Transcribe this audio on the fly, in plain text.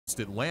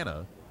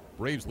Atlanta.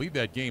 Braves lead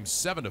that game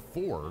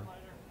 7-4.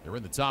 They're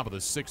in the top of the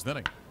 6th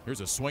inning.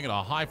 Here's a swing and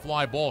a high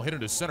fly ball hit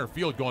into center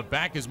field. Going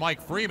back is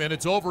Mike Freeman.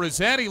 It's over his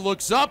head. He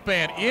looks up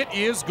and it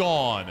is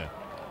gone.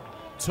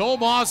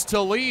 Tomas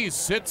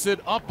Telis hits it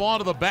up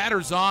onto the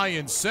batter's eye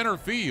in center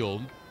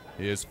field.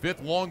 His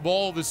 5th long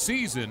ball of the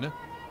season.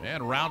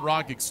 And Round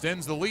Rock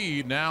extends the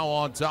lead, now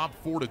on top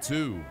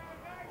 4-2.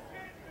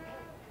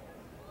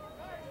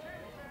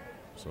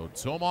 So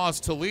Tomas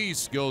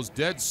Telis goes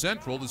dead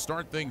central to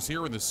start things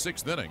here in the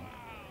 6th inning.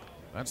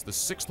 That's the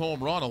 6th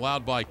home run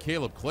allowed by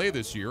Caleb Clay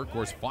this year. Of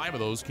course, 5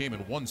 of those came in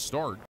one start.